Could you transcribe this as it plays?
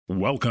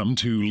Welcome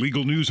to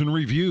Legal News and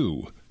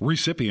Review,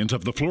 recipient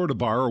of the Florida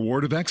Bar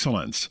Award of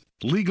Excellence.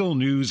 Legal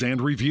News and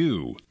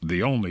Review,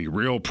 the only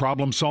real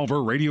problem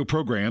solver radio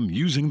program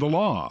using the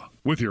law.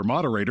 With your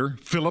moderator,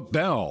 Philip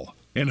Bell,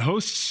 and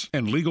hosts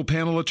and legal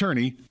panel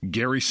attorney,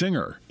 Gary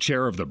Singer,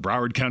 chair of the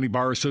Broward County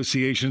Bar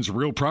Association's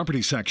Real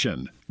Property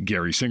Section.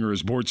 Gary Singer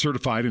is board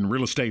certified in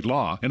real estate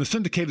law and a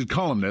syndicated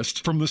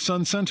columnist from the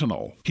Sun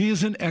Sentinel. He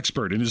is an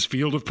expert in his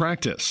field of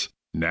practice.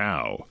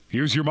 Now,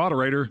 here's your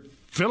moderator,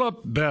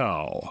 Philip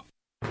Bell.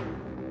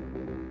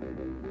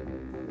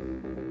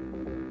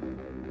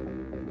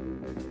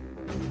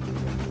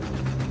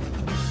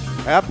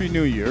 Happy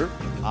New Year.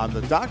 On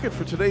the docket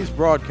for today's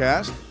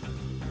broadcast,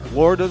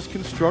 Florida's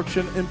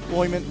construction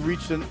employment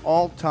reached an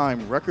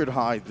all-time record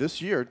high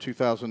this year,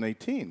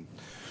 2018.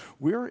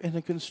 We're in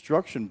a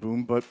construction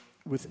boom, but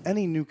with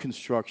any new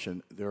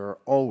construction, there are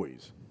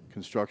always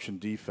construction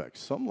defects,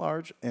 some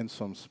large and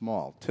some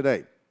small.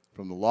 Today,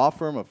 from the law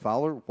firm of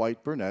Fowler,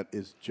 White, Burnett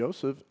is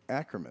Joseph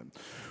Ackerman,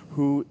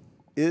 who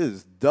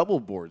is double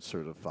board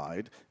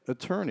certified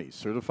attorney,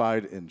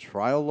 certified in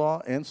trial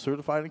law and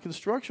certified in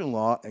construction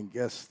law. And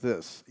guess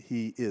this,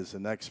 he is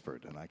an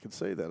expert, and I can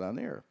say that on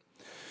air.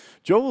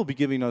 Joe will be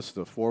giving us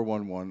the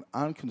 411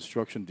 on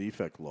construction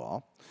defect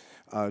law.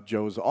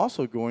 Joe is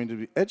also going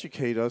to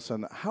educate us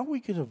on how we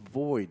can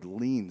avoid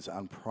liens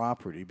on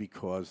property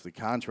because the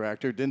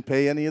contractor didn't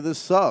pay any of the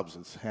subs.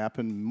 It's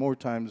happened more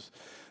times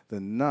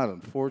than not,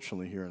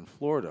 unfortunately, here in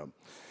Florida.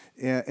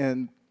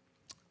 And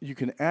you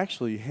can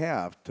actually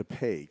have to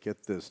pay,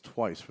 get this,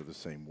 twice for the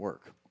same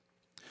work.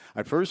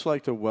 I'd first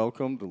like to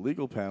welcome the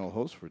legal panel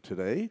host for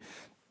today,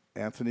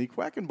 Anthony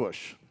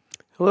Quackenbush.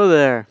 Hello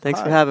there. Thanks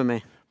Hi. for having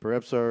me.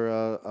 Perhaps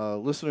our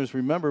listeners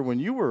remember when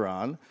you were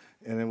on,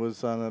 and it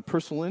was on a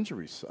personal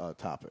injuries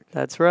topic.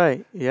 That's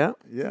right. Yeah.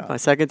 My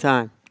second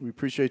time. We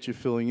appreciate you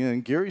filling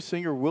in. Gary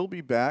Singer will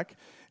be back,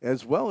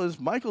 as well as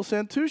Michael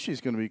Santucci is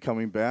going to be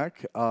coming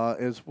back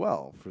as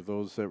well, for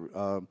those that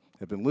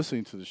have been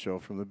listening to the show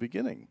from the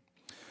beginning.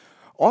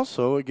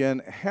 Also, again,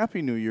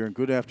 Happy New Year and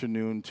good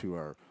afternoon to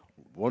our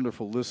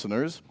wonderful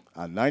listeners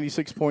on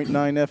 96.9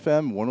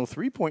 FM,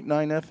 103.9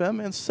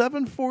 FM, and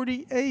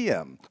 740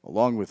 AM,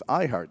 along with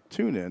iHeart,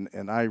 TuneIn,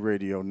 and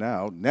iRadio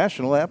Now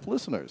national app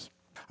listeners.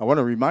 I want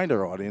to remind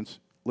our audience,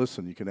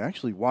 listen, you can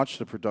actually watch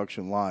the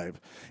production live,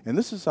 and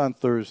this is on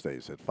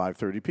Thursdays at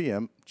 5:30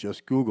 p.m.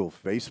 Just Google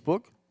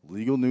Facebook,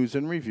 Legal News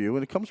and Review,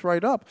 and it comes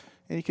right up,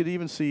 and you can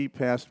even see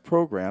past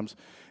programs.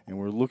 And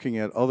we're looking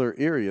at other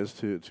areas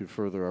to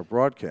further our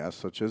broadcast,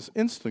 such as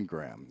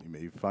Instagram. You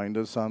may find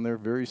us on there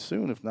very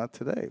soon, if not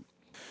today.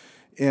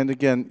 And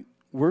again,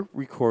 we're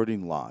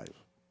recording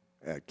live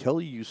at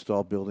Kelly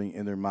Ustall Building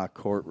in their mock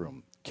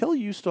courtroom. Kelly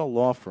Ustall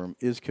Law Firm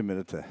is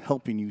committed to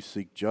helping you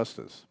seek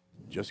justice.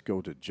 Just go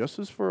to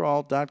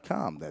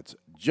justiceforall.com. That's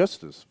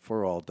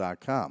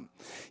justiceforall.com.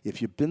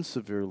 If you've been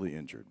severely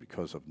injured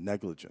because of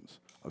negligence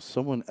of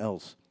someone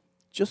else,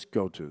 just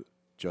go to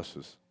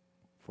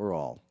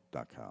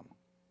justiceforall.com.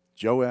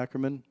 Joe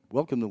Ackerman,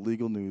 welcome to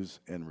Legal News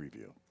and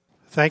Review.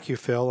 Thank you,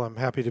 Phil. I'm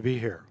happy to be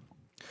here.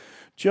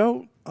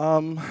 Joe,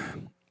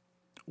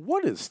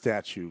 what is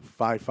Statute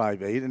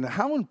 558 and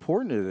how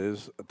important it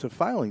is to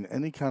filing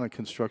any kind of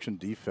construction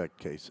defect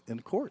case in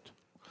court?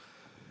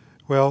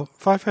 Well,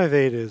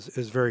 558 is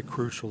very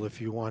crucial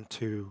if you want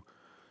to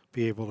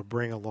be able to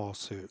bring a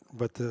lawsuit.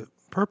 But the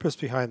purpose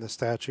behind the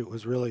statute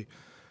was really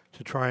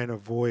to try and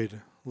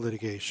avoid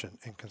litigation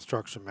in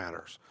construction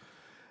matters.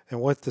 And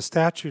what the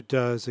statute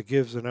does, it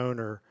gives an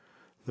owner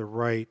the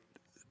right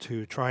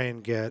to try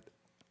and get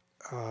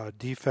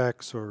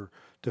defects or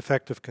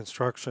defective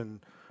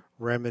construction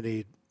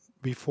remedied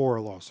before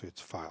a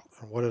lawsuit's filed.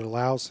 And what it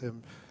allows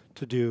him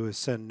to do is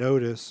send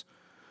notice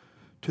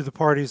to the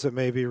parties that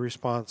may be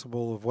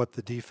responsible of what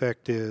the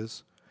defect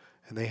is,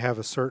 and they have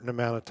a certain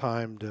amount of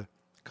time to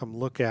come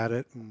look at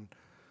it and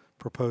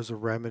propose a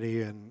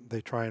remedy, and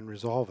they try and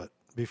resolve it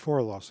before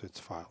a lawsuit's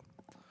filed.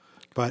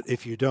 But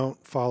if you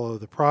don't follow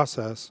the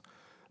process,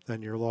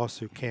 then your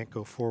lawsuit can't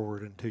go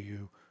forward until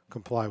you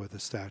comply with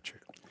the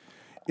statute.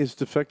 Is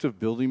defective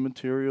building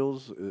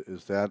materials,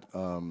 is that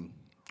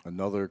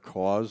another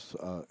cause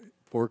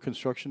for a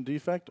construction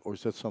defect, or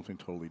is that something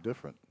totally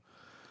different?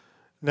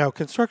 Now,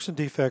 construction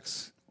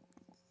defects,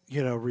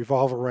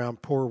 revolve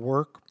around poor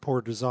work,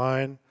 poor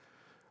design,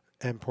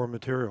 and poor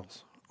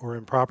materials, or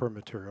improper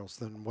materials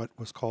than what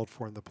was called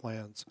for in the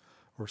plans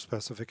or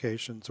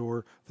specifications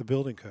or the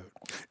building code.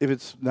 If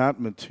it's not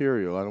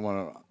material, I don't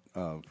want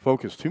to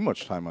focus too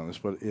much time on this,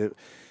 but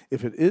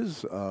if it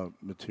is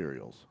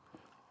materials,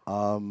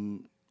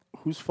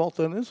 whose fault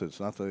then is it?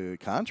 It's not the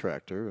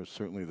contractor, it's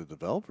certainly the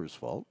developer's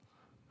fault.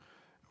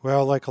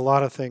 Well, like a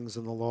lot of things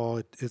in the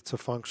law, it's a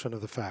function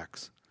of the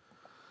facts.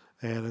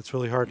 And it's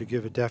really hard to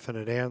give a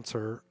definite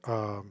answer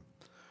to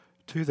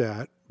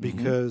that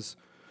because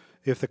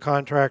if the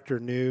contractor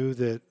knew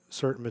that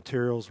certain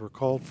materials were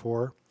called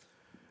for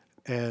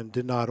and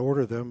did not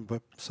order them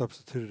but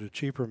substituted a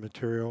cheaper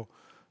material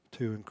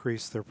to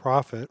increase their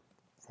profit,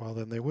 well,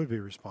 then they would be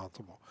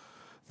responsible.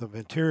 The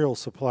material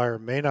supplier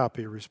may not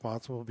be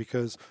responsible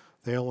because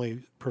They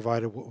only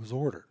provided what was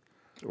ordered.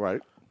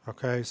 Right.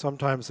 Okay.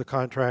 Sometimes the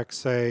contracts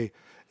say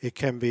it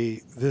can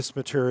be this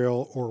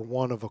material or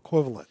one of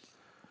equivalent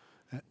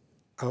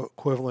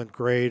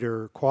grade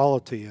or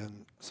quality,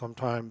 and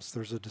sometimes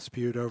there's a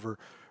dispute over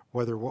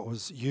whether what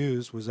was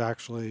used was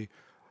actually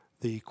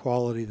the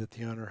quality that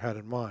the owner had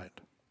in mind.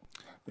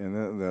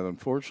 And that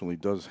unfortunately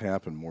does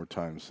happen more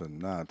times than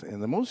not.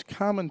 And the most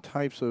common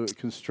types of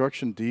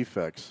construction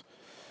defects,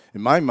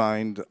 in my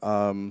mind,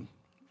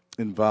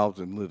 involved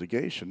in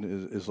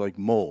litigation is like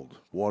mold,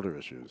 water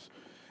issues.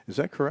 Is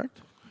that correct?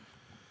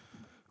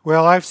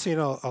 Well, I've seen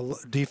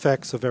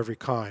defects of every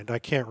kind. I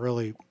can't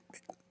really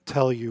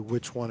tell you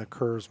which one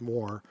occurs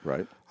more.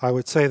 Right. I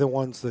would say the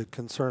ones that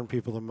concern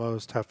people the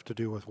most have to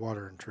do with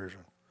water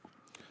intrusion,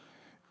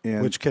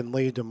 which can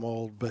lead to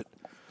mold. But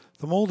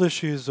the mold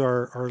issues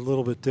are a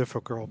little bit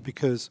difficult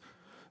because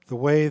the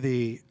way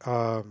the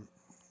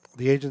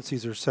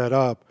agencies are set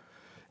up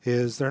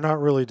is they're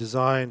not really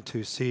designed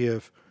to see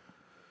if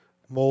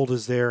mold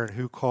is there and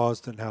who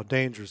caused it and how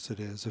dangerous it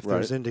is. If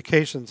there's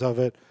indications of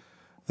it,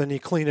 then you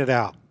clean it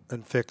out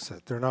and fix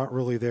it. They're not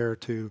really there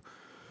to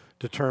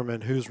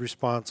determine who's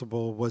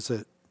responsible. Was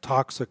it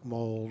toxic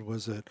mold?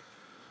 Was it,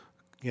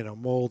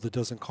 mold that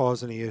doesn't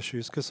cause any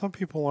issues? Because some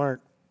people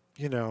aren't,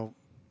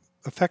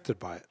 affected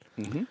by it.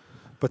 Mm-hmm.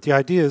 But the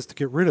idea is to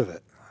get rid of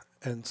it.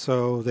 And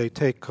so they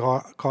take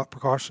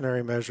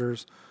precautionary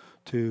measures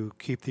to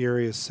keep the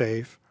areas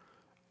safe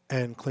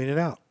and clean it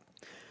out.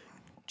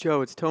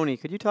 Joe, it's Tony.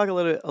 Could you talk a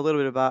little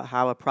bit about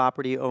how a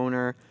property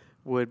owner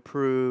would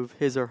prove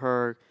his or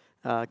her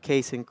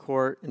case in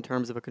court in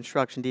terms of a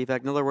construction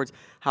defect? In other words,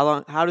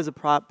 how does a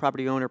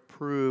property owner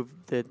prove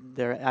that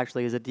there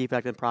actually is a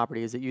defect in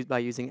property? Is it used by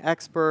using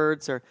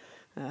experts, or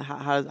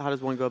how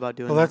does one go about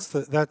doing that?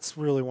 Well, that's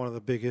really one of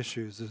the big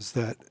issues, is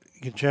that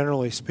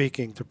generally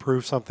speaking, to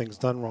prove something's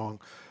done wrong,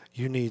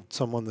 you need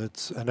someone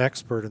that's an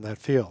expert in that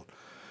field.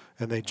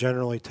 And they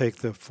generally take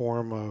the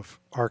form of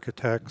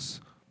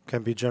architects,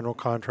 can be general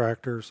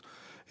contractors.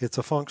 It's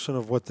a function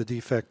of what the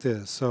defect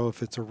is. So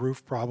if it's a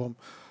roof problem,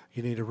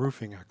 you need a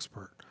roofing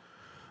expert.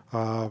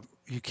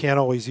 You can't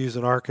always use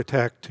an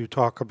architect to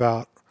talk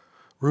about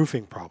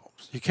roofing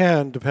problems. You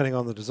can, depending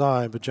on the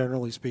design, but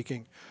generally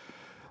speaking,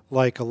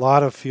 like a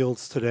lot of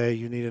fields today,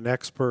 you need an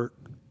expert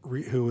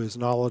who is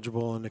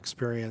knowledgeable and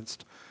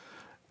experienced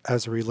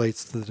as it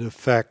relates to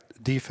the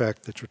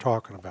defect that you're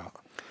talking about.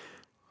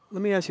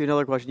 Let me ask you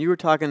another question. You were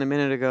talking a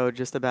minute ago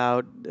just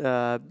about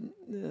the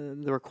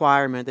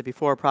requirement that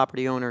before a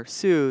property owner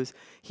sues,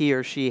 he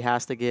or she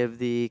has to give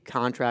the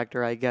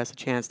contractor, I guess, a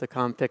chance to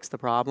come fix the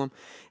problem.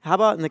 How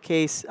about in the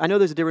case, I know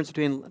there's a difference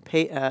between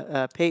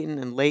patent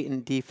and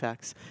latent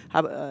defects.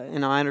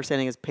 And my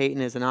understanding is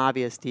patent is an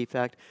obvious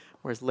defect,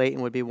 whereas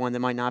latent would be one that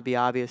might not be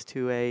obvious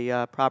to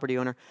a property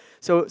owner.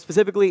 So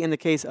specifically in the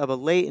case of a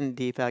latent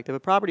defect, if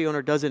a property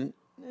owner isn't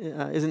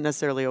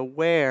necessarily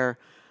aware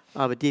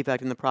of a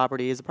defect in the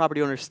property, is the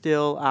property owner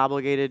still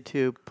obligated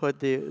to put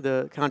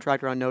the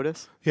contractor on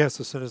notice? Yes,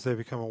 as soon as they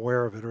become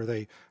aware of it, or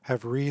they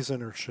have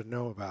reason or should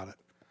know about it.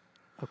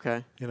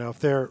 Okay.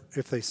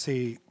 If they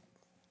see,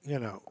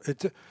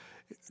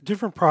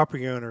 different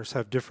property owners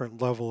have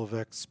different level of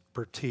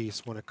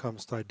expertise when it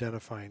comes to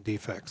identifying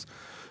defects.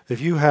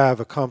 If you have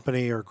a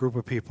company or a group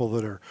of people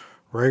that are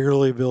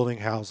regularly building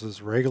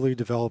houses, regularly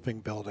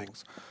developing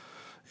buildings,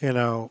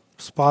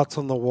 spots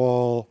on the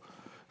wall,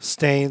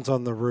 stains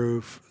on the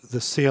roof, the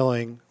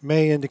ceiling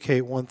may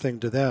indicate one thing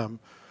to them.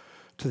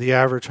 To the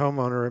average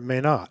homeowner, it may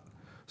not.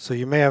 So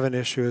you may have an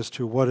issue as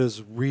to what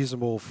is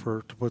reasonable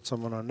to put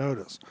someone on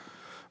notice.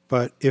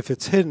 But if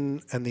it's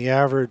hidden and the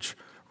average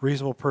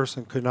reasonable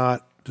person could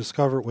not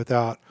discover it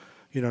without,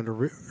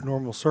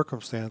 normal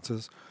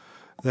circumstances,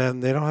 then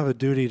they don't have a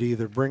duty to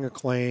either bring a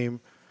claim,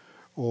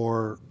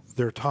 or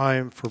their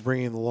time for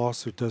bringing the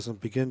lawsuit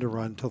doesn't begin to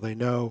run until they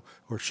know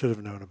or should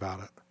have known about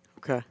it.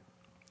 Okay.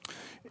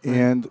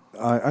 And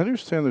I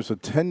understand there's a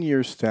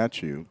 10-year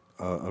statute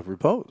of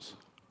repose.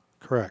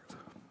 Correct.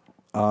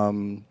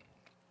 Why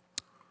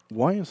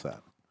is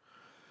that?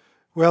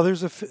 Well,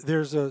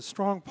 there's a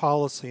strong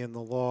policy in the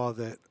law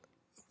that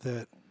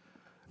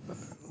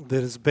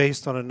is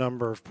based on a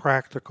number of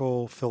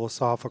practical,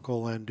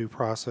 philosophical, and due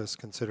process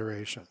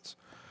considerations.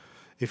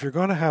 If you're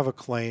going to have a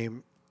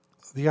claim,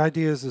 the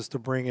idea is to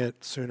bring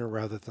it sooner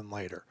rather than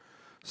later,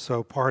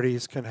 so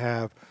parties can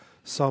have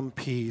some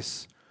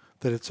peace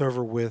that it's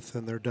over with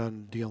and they're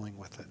done dealing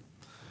with it.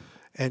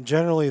 And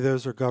generally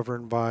those are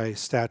governed by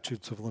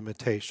statutes of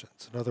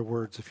limitations. In other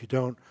words, if you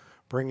don't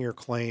bring your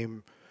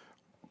claim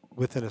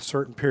within a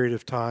certain period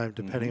of time,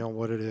 depending on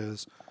what it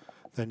is,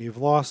 then you've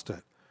lost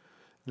it.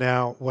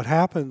 Now, what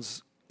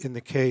happens in the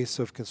case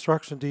of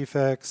construction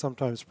defects,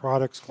 sometimes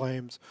products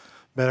claims,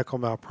 medical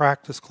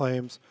malpractice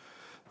claims,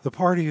 the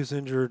party who's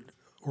injured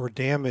or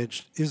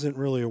damaged isn't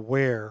really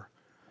aware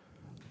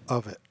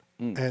of it.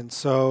 And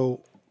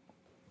so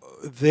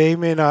they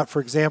may not, for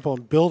example,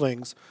 in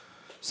buildings,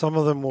 some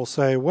of them will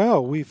say,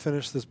 well, we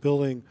finished this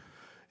building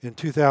in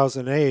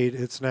 2008.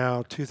 It's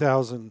now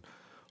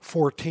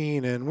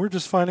 2014, and we're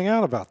just finding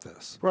out about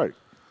this. Right.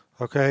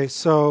 Okay,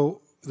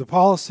 so the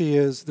policy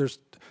is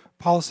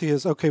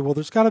okay, well,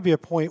 there's got to be a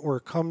point where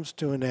it comes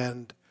to an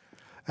end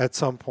at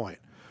some point,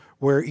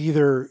 where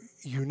either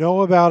you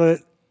know about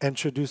it and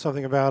should do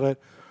something about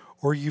it,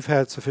 or you've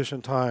had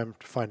sufficient time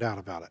to find out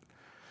about it.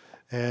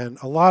 And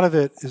a lot of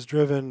it is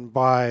driven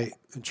by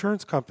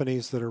insurance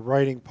companies that are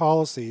writing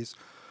policies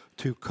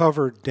to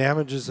cover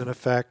damages in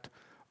effect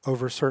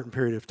over a certain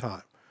period of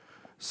time.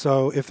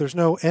 So if there's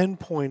no end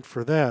point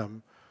for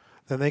them,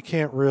 then they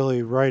can't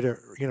really write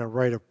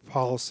a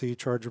policy,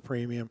 charge a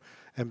premium,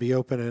 and be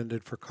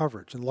open-ended for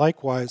coverage. And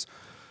likewise,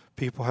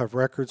 people have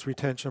records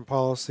retention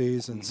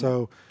policies, and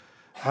so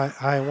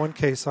in one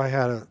case I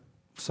had a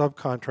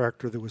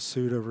subcontractor that was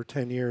sued over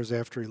 10 years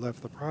after he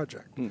left the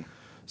project.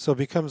 So it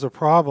becomes a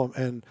problem,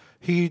 and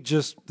he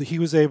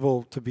was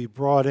able to be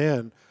brought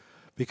in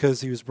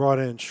because he was brought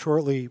in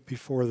shortly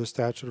before the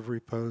statute of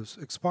repose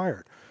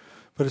expired.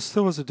 But it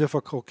still was a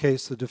difficult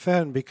case to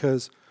defend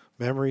because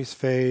memories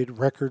fade,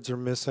 records are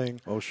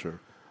missing. Oh, sure.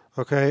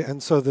 Okay,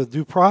 and so the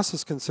due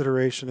process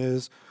consideration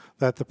is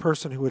that the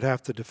person who would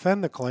have to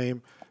defend the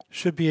claim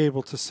should be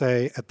able to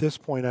say, at this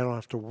point, I don't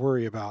have to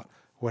worry about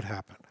what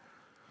happened,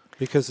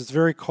 because it's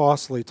very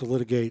costly to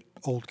litigate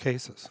old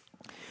cases.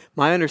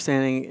 My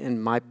understanding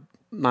and my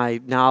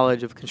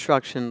knowledge of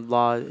construction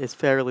law is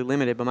fairly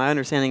limited, but my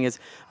understanding is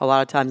a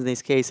lot of times in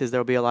these cases there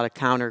will be a lot of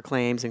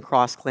counterclaims and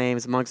cross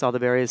claims amongst all the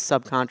various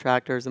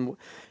subcontractors, and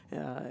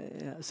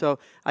so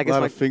I guess a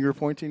lot of finger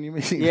pointing, you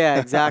mean? Yeah,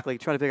 exactly.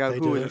 Trying to figure out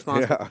who is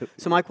responsible. Yeah.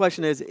 So my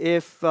question is,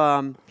 if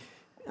I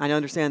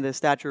understand the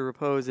statute of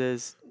repose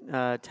is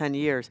 10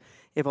 years,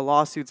 if a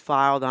lawsuit's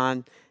filed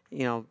on,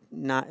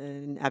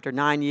 after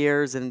 9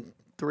 years and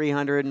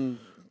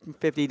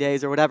 350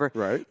 days or whatever,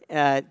 right?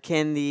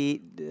 Can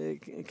the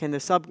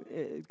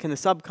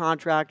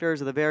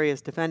subcontractors or the various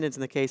defendants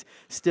in the case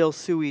still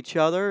sue each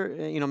other?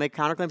 Make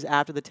counterclaims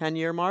after the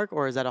 10-year mark,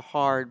 or is that a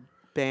hard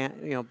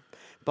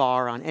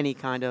bar on any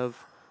kind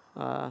of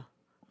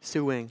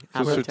suing?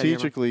 So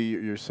strategically,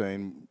 you're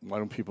saying, why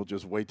don't people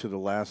just wait to the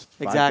last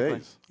 5 exactly.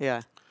 days?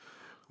 Yeah.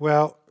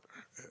 Well,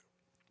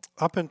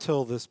 up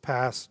until this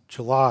past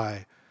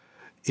July,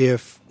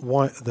 if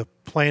the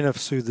plaintiff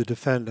sued the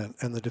defendant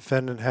and the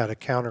defendant had a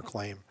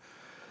counterclaim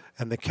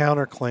and the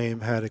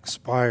counterclaim had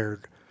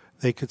expired,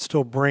 they could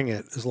still bring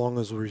it as long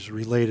as it was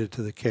related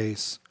to the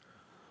case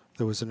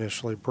that was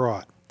initially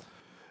brought.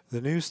 The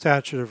new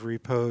statute of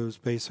repose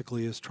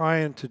basically is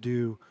trying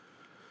to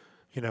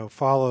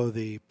follow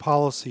the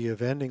policy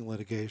of ending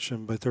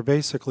litigation, but they're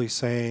basically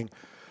saying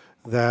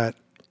that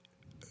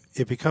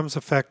it becomes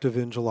effective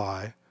in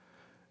July,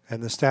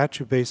 and the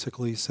statute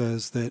basically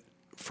says that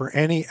for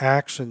any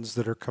actions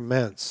that are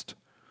commenced,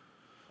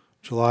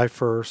 July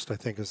 1st, I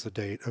think is the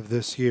date of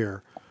this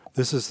year,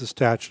 this is the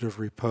statute of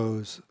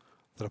repose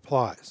that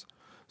applies.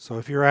 So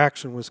if your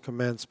action was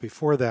commenced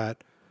before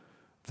that,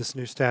 this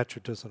new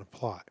statute doesn't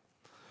apply.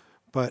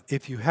 But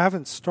if you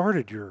haven't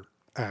started your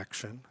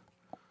action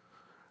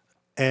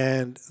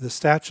and the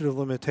statute of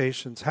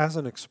limitations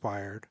hasn't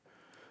expired,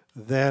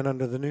 then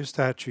under the new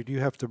statute,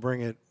 you have to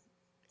bring it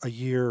a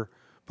year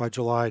by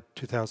July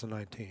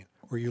 2019,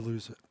 or you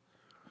lose it.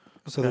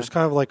 So there's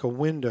kind of like a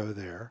window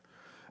there.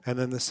 And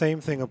then the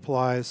same thing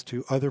applies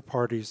to other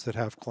parties that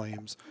have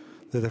claims,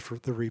 that if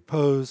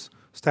the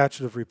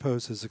statute of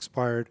repose has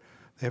expired,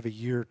 they have a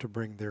year to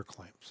bring their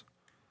claims.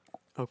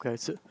 Okay,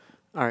 so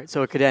all right,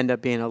 so it could end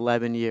up being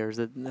 11 years.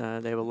 They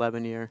have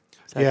 11-year.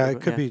 Yeah, it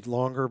could be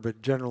longer,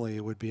 but generally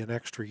it would be an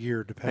extra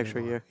year depending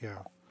extra year.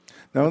 Yeah.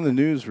 Now, in the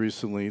news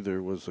recently,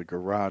 there was a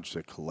garage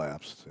that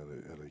collapsed at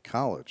a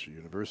college, a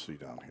university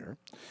down here,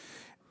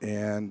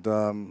 and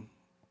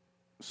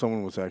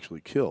someone was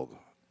actually killed.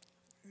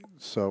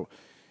 So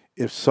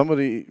if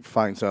somebody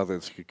finds out that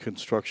it's a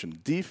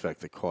construction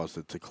defect that caused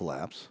it to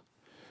collapse,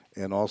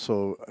 and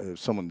also if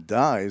someone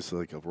dies,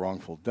 like a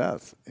wrongful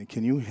death, and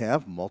can you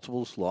have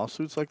multiple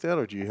lawsuits like that,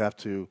 or do you have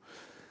to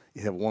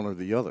have one or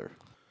the other?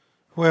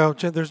 Well,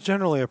 there's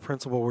generally a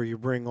principle where you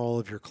bring all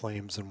of your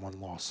claims in one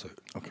lawsuit.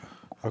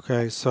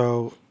 Okay,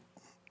 so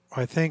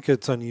I think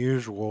it's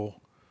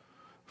unusual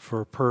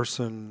for a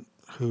person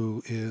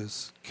who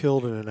is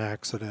killed in an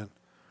accident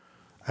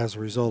as a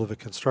result of a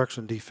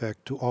construction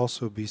defect to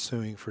also be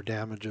suing for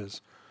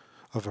damages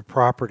of a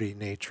property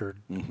nature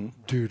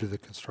due to the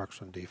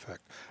construction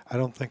defect. I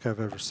don't think I've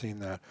ever seen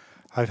that.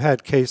 I've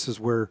had cases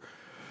where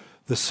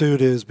the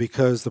suit is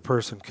because the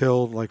person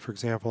killed, like for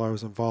example, I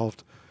was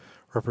involved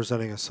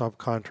representing a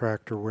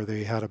subcontractor where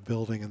they had a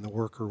building and the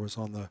worker was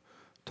on the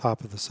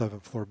top of the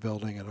 7th floor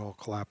building and it all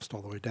collapsed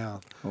all the way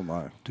down. Oh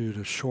my. Due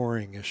to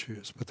shoring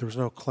issues. But there was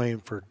no claim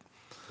for...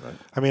 Right.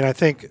 I mean, I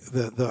think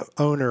the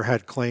owner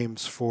had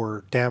claims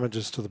for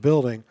damages to the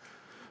building,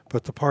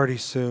 but the party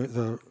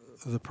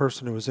the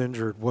person who was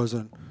injured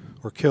wasn't,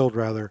 or killed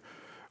rather,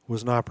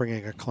 was not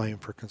bringing a claim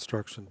for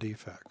construction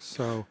defects.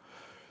 So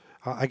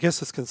I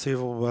guess it's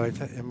conceivable,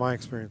 but in my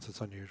experience,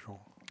 it's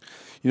unusual.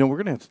 We're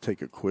going to have to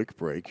take a quick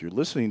break. You're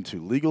listening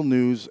to Legal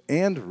News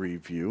and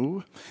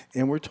Review,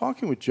 and we're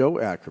talking with Joe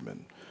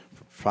Ackerman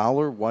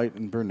Fowler, White,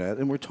 and Burnett,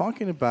 and we're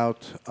talking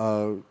about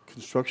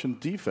construction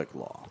defect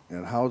law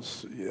and how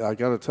it's, I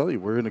got to tell you,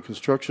 we're in a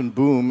construction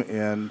boom,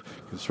 and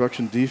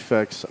construction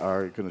defects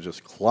are going to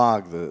just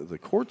clog the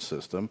court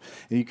system,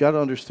 and you got to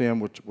understand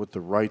what the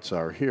rights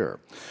are here.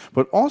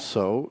 But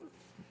also,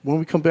 when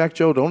we come back,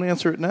 Joe, don't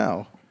answer it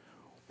now.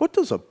 What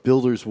does a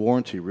builder's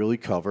warranty really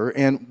cover,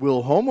 and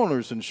will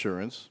homeowners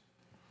insurance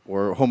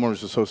or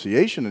homeowners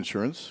association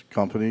insurance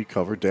company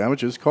cover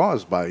damages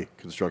caused by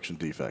construction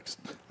defects?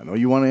 I know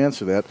you want to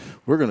answer that.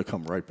 We're going to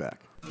come right back.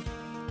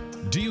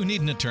 Do you need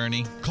an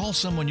attorney? Call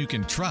someone you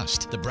can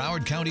trust. The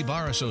Broward County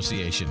Bar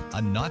Association,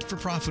 a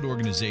not-for-profit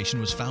organization,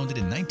 was founded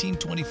in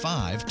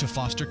 1925 to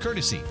foster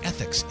courtesy,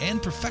 ethics,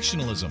 and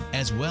professionalism,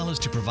 as well as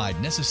to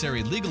provide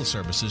necessary legal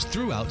services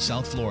throughout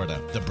South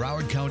Florida. The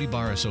Broward County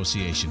Bar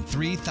Association,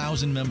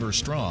 3,000 members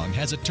strong,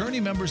 has attorney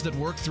members that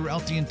work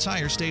throughout the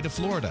entire state of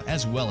Florida,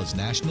 as well as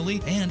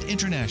nationally and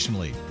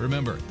internationally.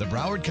 Remember, the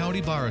Broward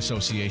County Bar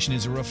Association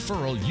is a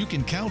referral you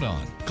can count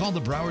on. Call the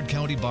Broward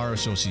County Bar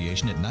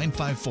Association at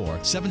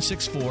 954-764-8310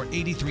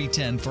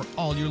 for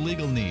all your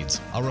legal needs.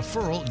 A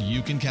referral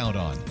you can count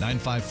on.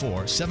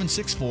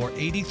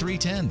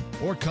 954-764-8310.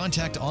 Or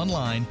contact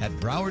online at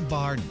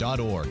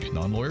browardbar.org.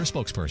 Non-lawyer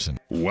spokesperson.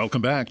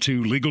 Welcome back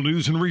to Legal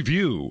News and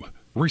Review,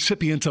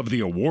 recipient of the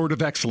Award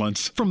of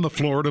Excellence from the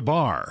Florida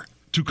Bar.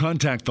 To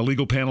contact the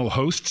legal panel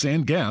hosts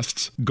and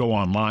guests, go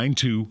online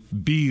to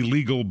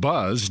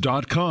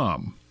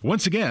belegalbuzz.com.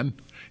 Once again,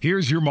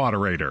 here's your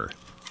moderator,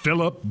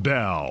 Philip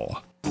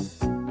Bell.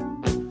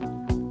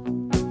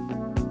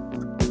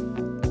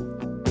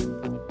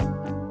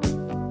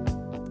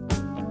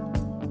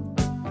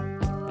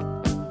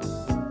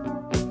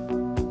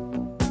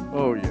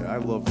 Oh, yeah, I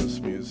love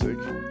this music.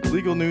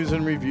 Legal News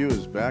and Review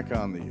is back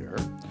on the air.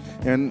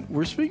 And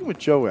we're speaking with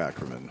Joe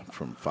Ackerman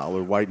from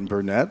Fowler, White, and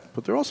Burnett,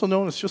 but they're also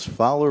known as just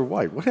Fowler,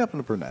 White. What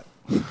happened to Burnett?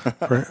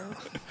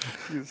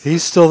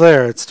 He's still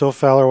there. It's still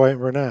Fowler, White,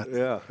 and Burnett.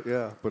 Yeah.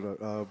 But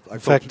in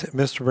fact,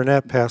 Mr.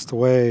 Burnett passed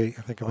away,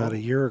 I think, about a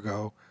year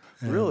ago.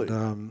 And, really?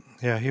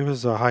 Yeah, he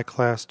was a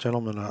high-class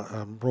gentleman,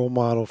 a role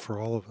model for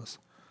all of us.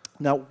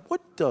 Now,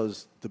 what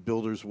does the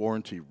builder's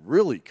warranty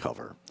really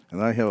cover?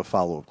 And I have a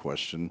follow-up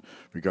question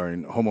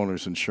regarding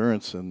homeowners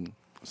insurance and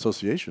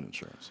association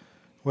insurance.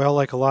 Well,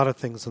 like a lot of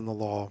things in the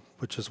law,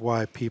 which is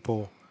why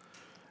people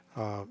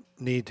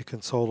need to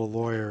consult a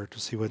lawyer to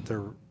see what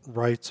their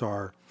rights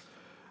are,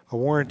 a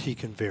warranty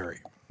can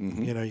vary.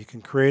 Mm-hmm. You know, you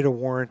can create a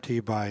warranty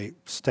by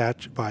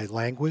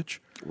language,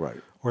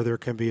 right, or there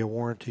can be a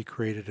warranty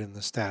created in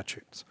the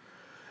statutes.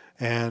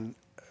 And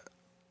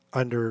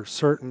under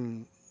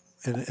certain,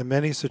 in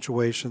many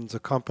situations, a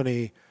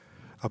company,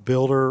 a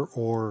builder,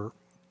 or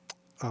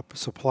a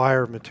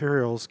supplier of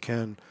materials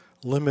can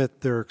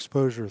limit their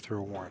exposure through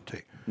a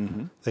warranty.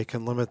 Mm-hmm. They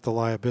can limit the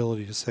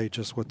liability to say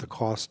just what the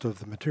cost of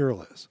the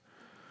material is.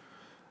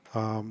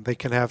 They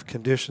can have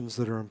conditions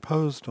that are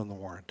imposed on the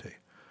warranty.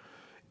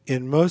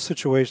 In most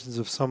situations,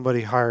 if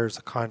somebody hires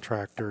a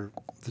contractor,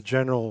 the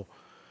general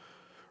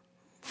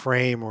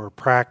frame or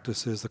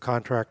practice is the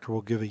contractor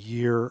will give a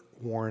year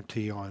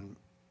warranty on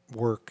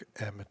work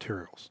and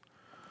materials.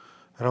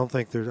 I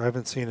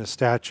haven't seen a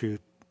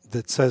statute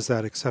that says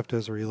that except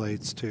as it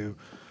relates to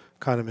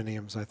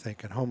condominiums, I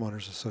think, and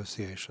homeowners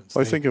associations.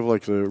 Well, I think of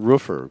like the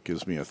roofer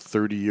gives me a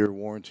 30-year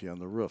warranty on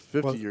the roof,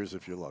 50 years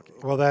if you're lucky.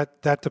 Well,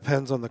 that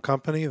depends on the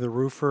company, the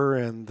roofer,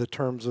 and the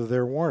terms of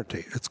their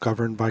warranty. It's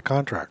governed by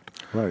contract.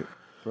 Right.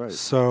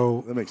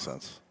 So that makes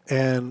sense.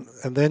 And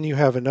then you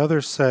have another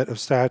set of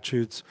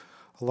statutes.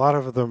 A lot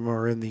of them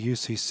are in the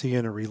UCC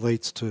and it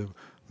relates to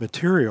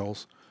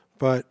materials,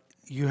 but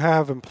you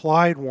have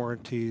implied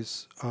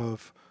warranties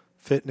of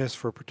fitness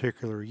for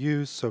particular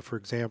use. So, for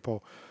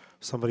example,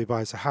 somebody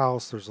buys a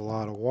house, there's a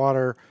lot of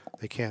water,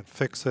 they can't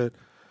fix it.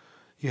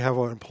 You have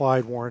an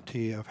implied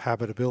warranty of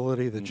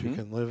habitability that you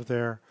can live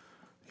there.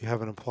 You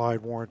have an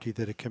implied warranty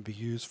that it can be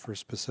used for a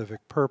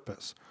specific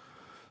purpose.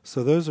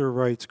 So those are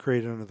rights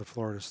created under the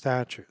Florida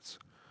statutes.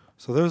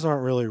 So those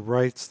aren't really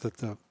rights that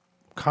the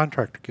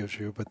contractor gives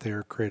you, but they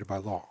are created by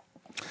law.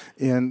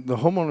 And the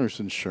homeowners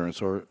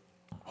insurance or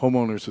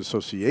homeowners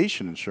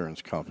association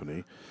insurance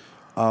company,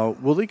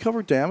 will they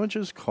cover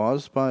damages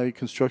caused by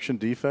construction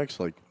defects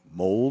like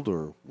mold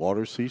or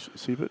water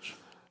seepage?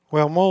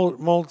 Well,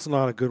 mold's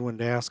not a good one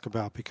to ask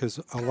about because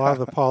a lot of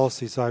the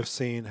policies I've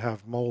seen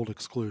have mold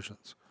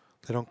exclusions.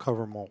 They don't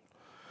cover mold.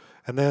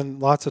 And then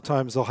lots of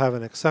times they'll have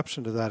an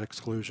exception to that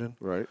exclusion,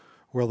 right,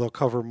 where they'll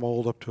cover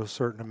mold up to a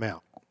certain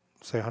amount,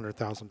 say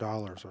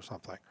 $100,000 or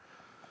something.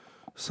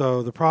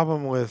 So the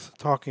problem with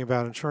talking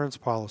about insurance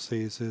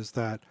policies is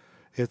that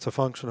it's a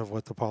function of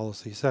what the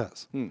policy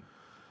says.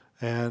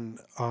 And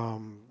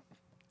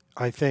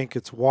I think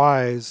it's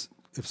wise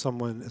if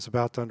someone is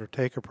about to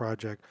undertake a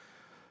project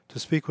to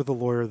speak with a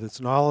lawyer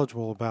that's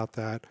knowledgeable about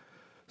that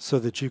so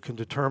that you can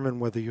determine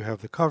whether you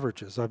have the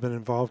coverages. I've been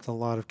involved in a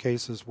lot of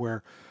cases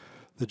where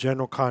the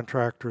general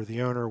contractor,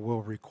 the owner,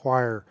 will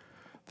require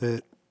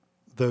that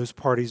those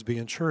parties be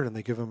insured, and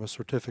they give them a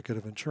certificate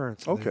of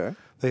insurance. Okay.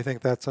 They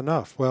think that's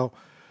enough. Well,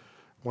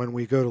 when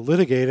we go to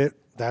litigate it,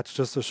 that's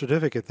just a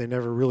certificate. They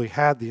never really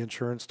had the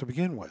insurance to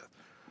begin with.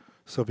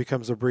 So it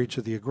becomes a breach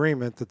of the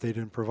agreement that they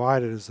didn't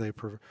provide it as they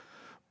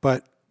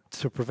but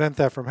to prevent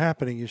that from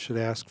happening, you should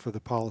ask for the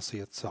policy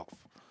itself.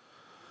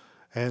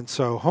 And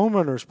so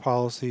homeowners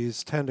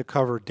policies tend to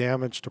cover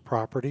damage to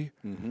property,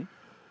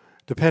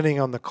 depending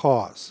on the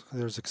cause.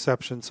 There's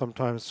exceptions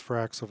sometimes for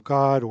acts of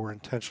God or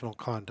intentional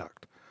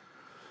conduct.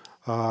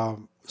 A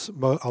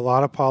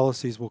lot of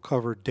policies will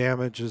cover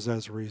damages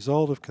as a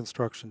result of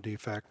construction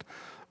defect,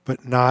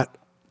 but not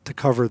to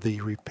cover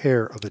the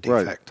repair of the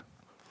defect.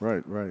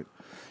 Right.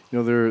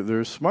 You know,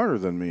 they're smarter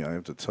than me, I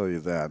have to tell you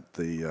that.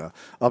 The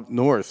up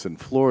north in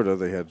Florida,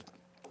 they had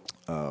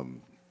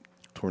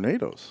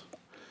tornadoes.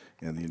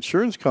 And the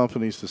insurance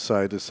companies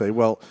decided to say,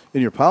 well,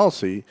 in your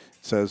policy, it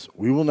says,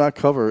 we will not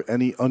cover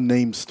any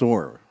unnamed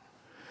storm.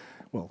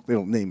 Well, they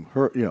don't name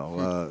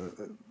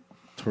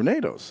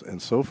tornadoes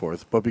and so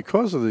forth. But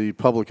because of the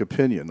public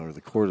opinion, or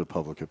the court of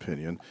public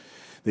opinion,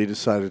 they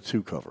decided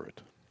to cover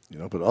it. You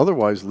know, but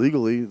otherwise,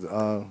 legally,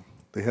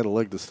 they had a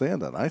leg to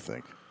stand on, I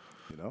think.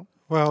 You know.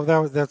 Well,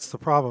 that's the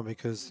problem,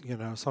 because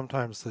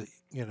sometimes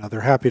they're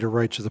happy to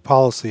write you the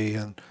policy,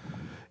 and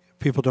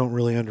people don't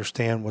really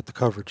understand what the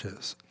coverage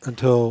is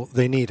until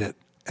they need it,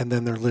 and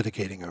then they're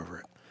litigating over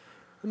it.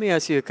 Let me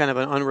ask you kind of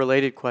an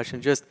unrelated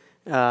question. Just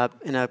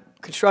in a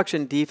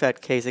construction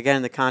defect case, again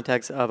in the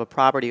context of a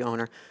property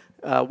owner,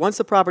 once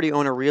the property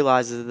owner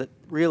realizes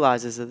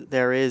that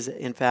there is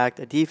in fact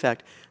a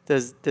defect,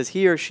 does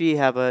he or she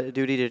have a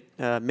duty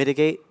to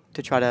mitigate,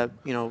 to try to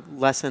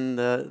lessen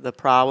the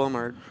problem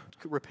or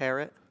repair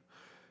it?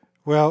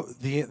 Well,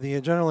 the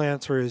general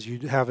answer is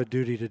you have a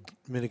duty to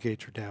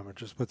mitigate your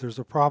damages, but there's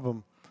a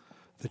problem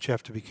that you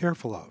have to be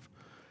careful of.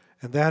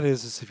 And that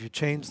is if you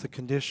change the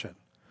condition,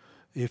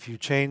 if you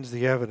change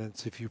the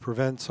evidence, if you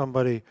prevent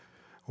somebody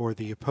or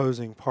the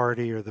opposing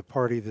party or the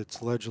party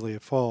that's allegedly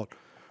at fault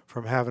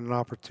from having an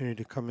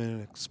opportunity to come in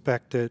and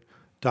inspect it,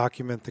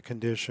 document the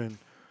condition,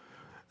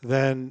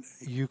 then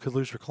you could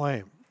lose your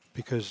claim,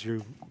 because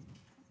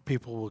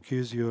people will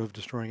accuse you of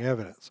destroying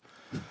evidence.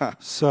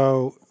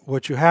 So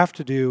what you have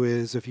to do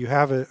is, if you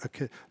have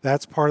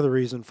that's part of the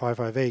reason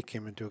 558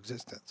 came into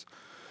existence,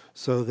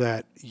 so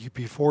that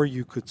before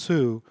you could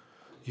sue,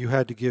 you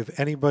had to give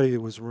anybody that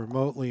was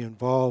remotely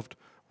involved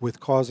with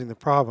causing the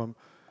problem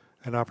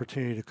an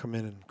opportunity to come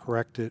in and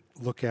correct it,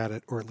 look at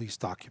it, or at least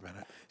document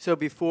it. So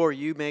before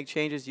you make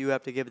changes, you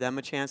have to give them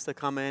a chance to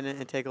come in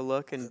and take a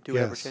look and do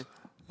whatever change? Yes.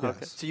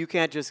 Okay. So you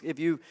can't just, if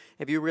you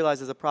realize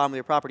there's a problem with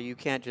your property, you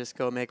can't just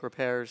go make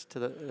repairs to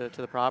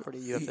the property.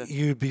 You have to.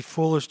 You'd be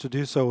foolish to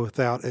do so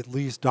without at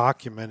least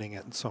documenting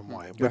it in some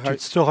way. But you'd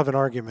still have an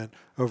argument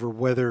over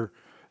whether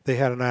they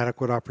had an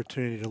adequate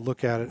opportunity to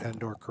look at it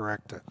and or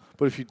correct it.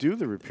 But if you do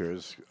the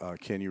repairs,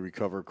 can you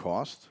recover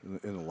costs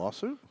in a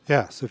lawsuit?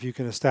 Yes, if you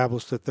can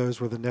establish that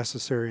those were the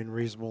necessary and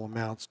reasonable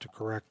amounts to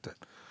correct it.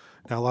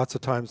 Now, lots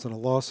of times in a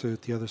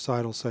lawsuit, the other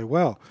side will say,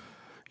 well,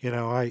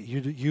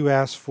 you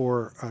asked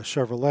for a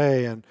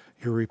Chevrolet and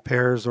your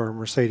repairs are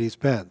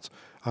Mercedes-Benz.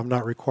 I'm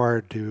not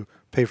required to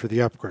pay for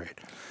the upgrade.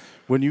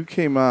 When you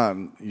came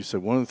on, you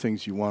said one of the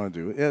things you want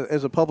to do,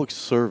 as a public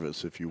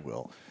service, if you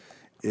will,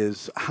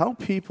 is how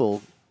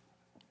people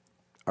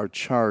are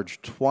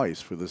charged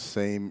twice for the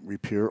same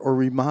repair or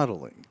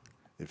remodeling,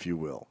 if you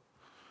will.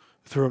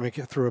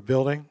 Through a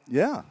building?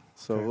 Yeah.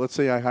 So let's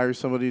say I hire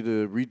somebody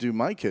to redo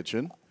my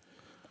kitchen,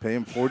 pay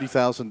him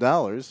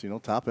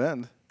 $40,000, top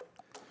end.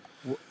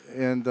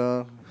 And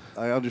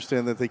I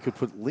understand that they could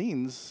put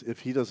liens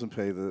if he doesn't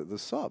pay the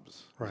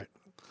subs. Right.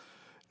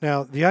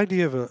 Now, the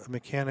idea of a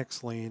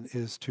mechanic's lien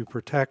is to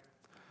protect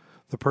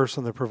the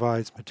person that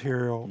provides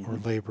material or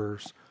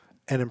laborers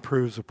and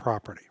improves a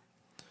property.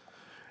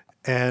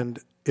 And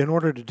in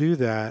order to do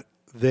that,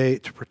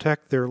 to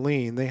protect their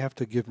lien, they have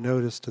to give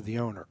notice to the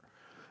owner.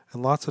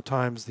 And lots of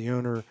times the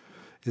owner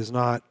is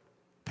not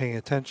paying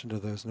attention to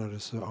those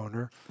notices to the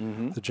owner.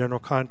 The general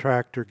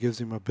contractor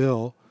gives him a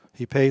bill.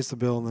 He pays the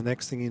bill, and the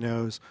next thing he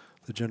knows,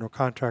 the general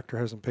contractor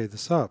hasn't paid the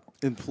sub.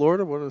 In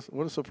Florida, what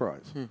a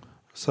surprise.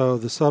 So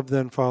the sub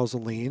then files a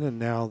lien, and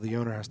now the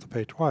owner has to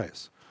pay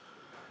twice.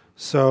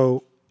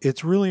 So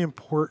it's really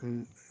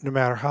important, no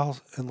matter how,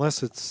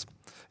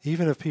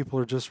 even if people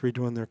are just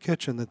redoing their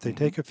kitchen, that they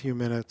take a few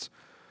minutes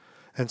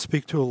and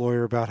speak to a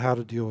lawyer about how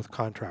to deal with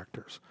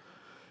contractors.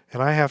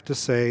 And I have to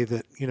say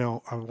that,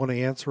 I want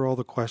to answer all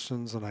the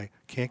questions, and I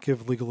can't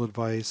give legal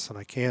advice, and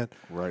I can't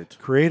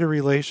create a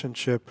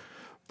relationship.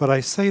 But I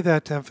say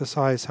that to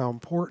emphasize how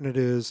important it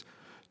is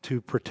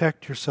to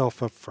protect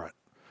yourself up front.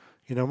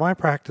 My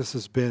practice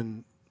has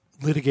been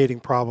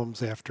litigating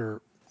problems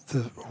after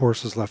the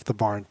horse has left the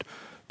barn,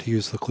 to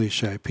use the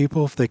cliche.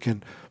 People, if they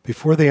can,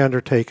 before they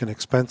undertake an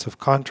expensive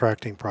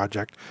contracting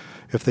project,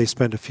 if they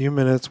spend a few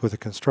minutes with a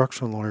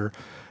construction lawyer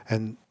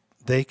and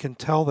they can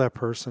tell that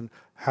person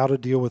how to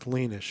deal with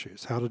lien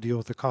issues, how to deal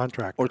with the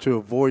contractor. Or to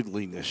avoid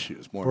lien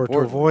issues, Or to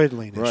avoid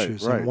lien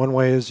issues. And one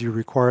way is you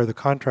require the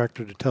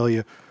contractor to tell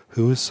you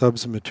who his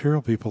subs and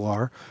material people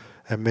are,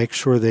 and make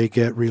sure they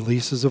get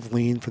releases of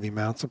lien for the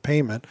amounts of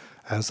payment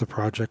as the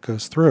project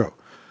goes through.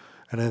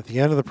 And at the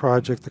end of the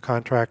project, the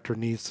contractor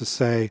needs to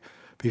say,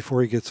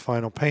 before he gets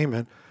final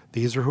payment,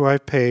 these are who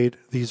I've paid,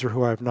 these are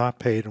who I've not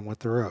paid, and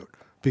what they're owed,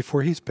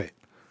 before he's paid.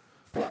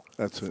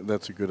 That's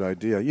a good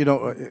idea.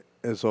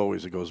 As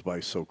always, it goes by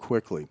so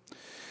quickly.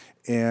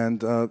 And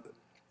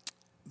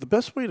the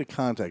best way to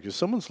contact you, if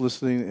someone's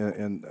listening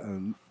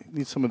and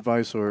needs some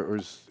advice or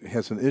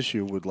has an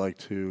issue would like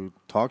to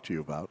talk to you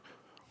about,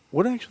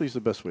 what actually is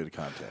the best way to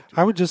contact you?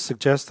 I would just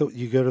suggest that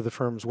you go to the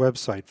firm's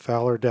website,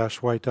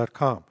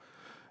 fowler-white.com,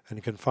 and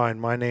you can find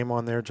my name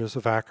on there,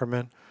 Joseph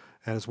Ackerman,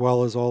 as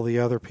well as all the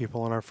other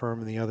people in our firm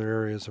in the other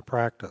areas of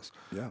practice.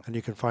 Yeah. And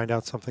you can find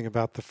out something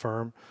about the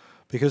firm.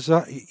 Because,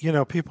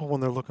 people,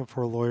 when they're looking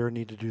for a lawyer,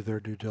 need to do their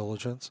due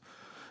diligence.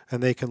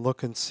 And they can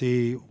look and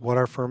see what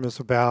our firm is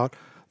about,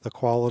 the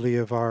quality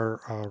of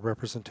our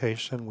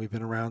representation. We've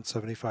been around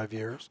 75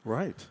 years.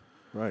 Right.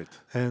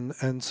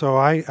 And so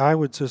I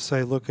would just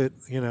say, look at,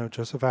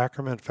 Joseph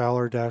Ackerman,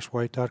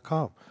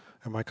 fowler-white.com.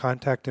 And my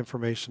contact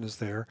information is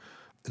there.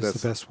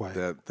 That's the best way.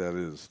 That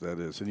is.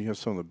 And you have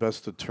some of the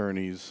best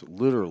attorneys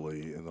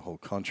literally in the whole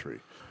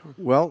country.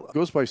 Well, it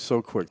goes by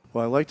so quick.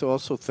 Well, I'd like to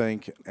also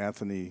thank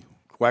Anthony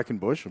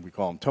Quackenbush, and we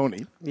call him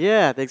Tony.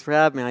 Yeah, thanks for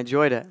having me. I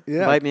enjoyed it. Yeah.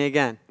 Invite me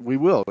again. We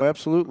will,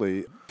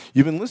 absolutely.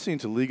 You've been listening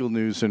to Legal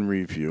News and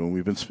Review, and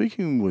we've been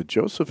speaking with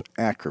Joseph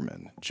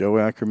Ackerman. Joe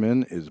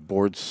Ackerman is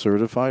board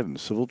certified in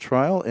civil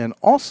trial and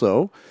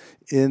also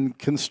in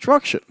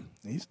construction.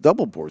 He's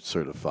double board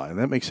certified, and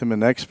that makes him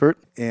an expert.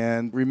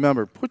 And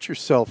remember, put your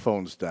cell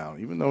phones down.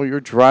 Even though you're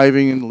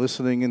driving and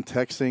listening and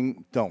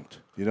texting, don't.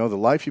 The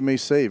life you may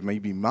save may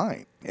be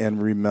mine.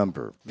 And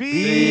remember,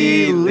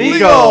 be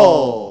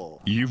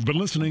legal! You've been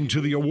listening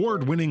to the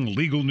award-winning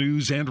Legal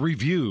News and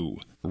Review,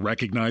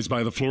 recognized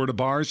by the Florida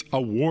Bar's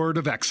Award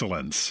of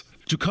Excellence.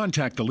 To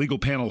contact the legal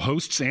panel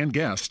hosts and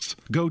guests,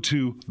 go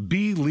to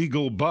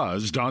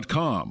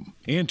BeLegalBuzz.com.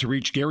 And to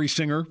reach Gary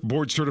Singer,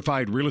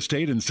 board-certified real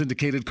estate and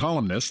syndicated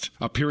columnist,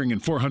 appearing in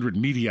 400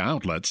 media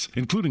outlets,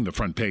 including the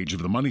front page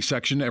of the Money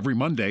section every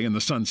Monday in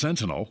the Sun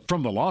Sentinel,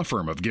 from the law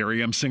firm of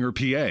Gary M. Singer,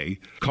 PA,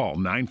 call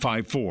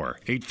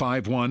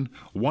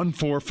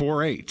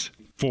 954-851-1448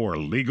 for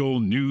Legal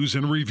News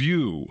and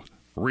Review.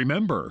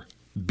 Remember,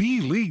 be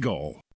legal.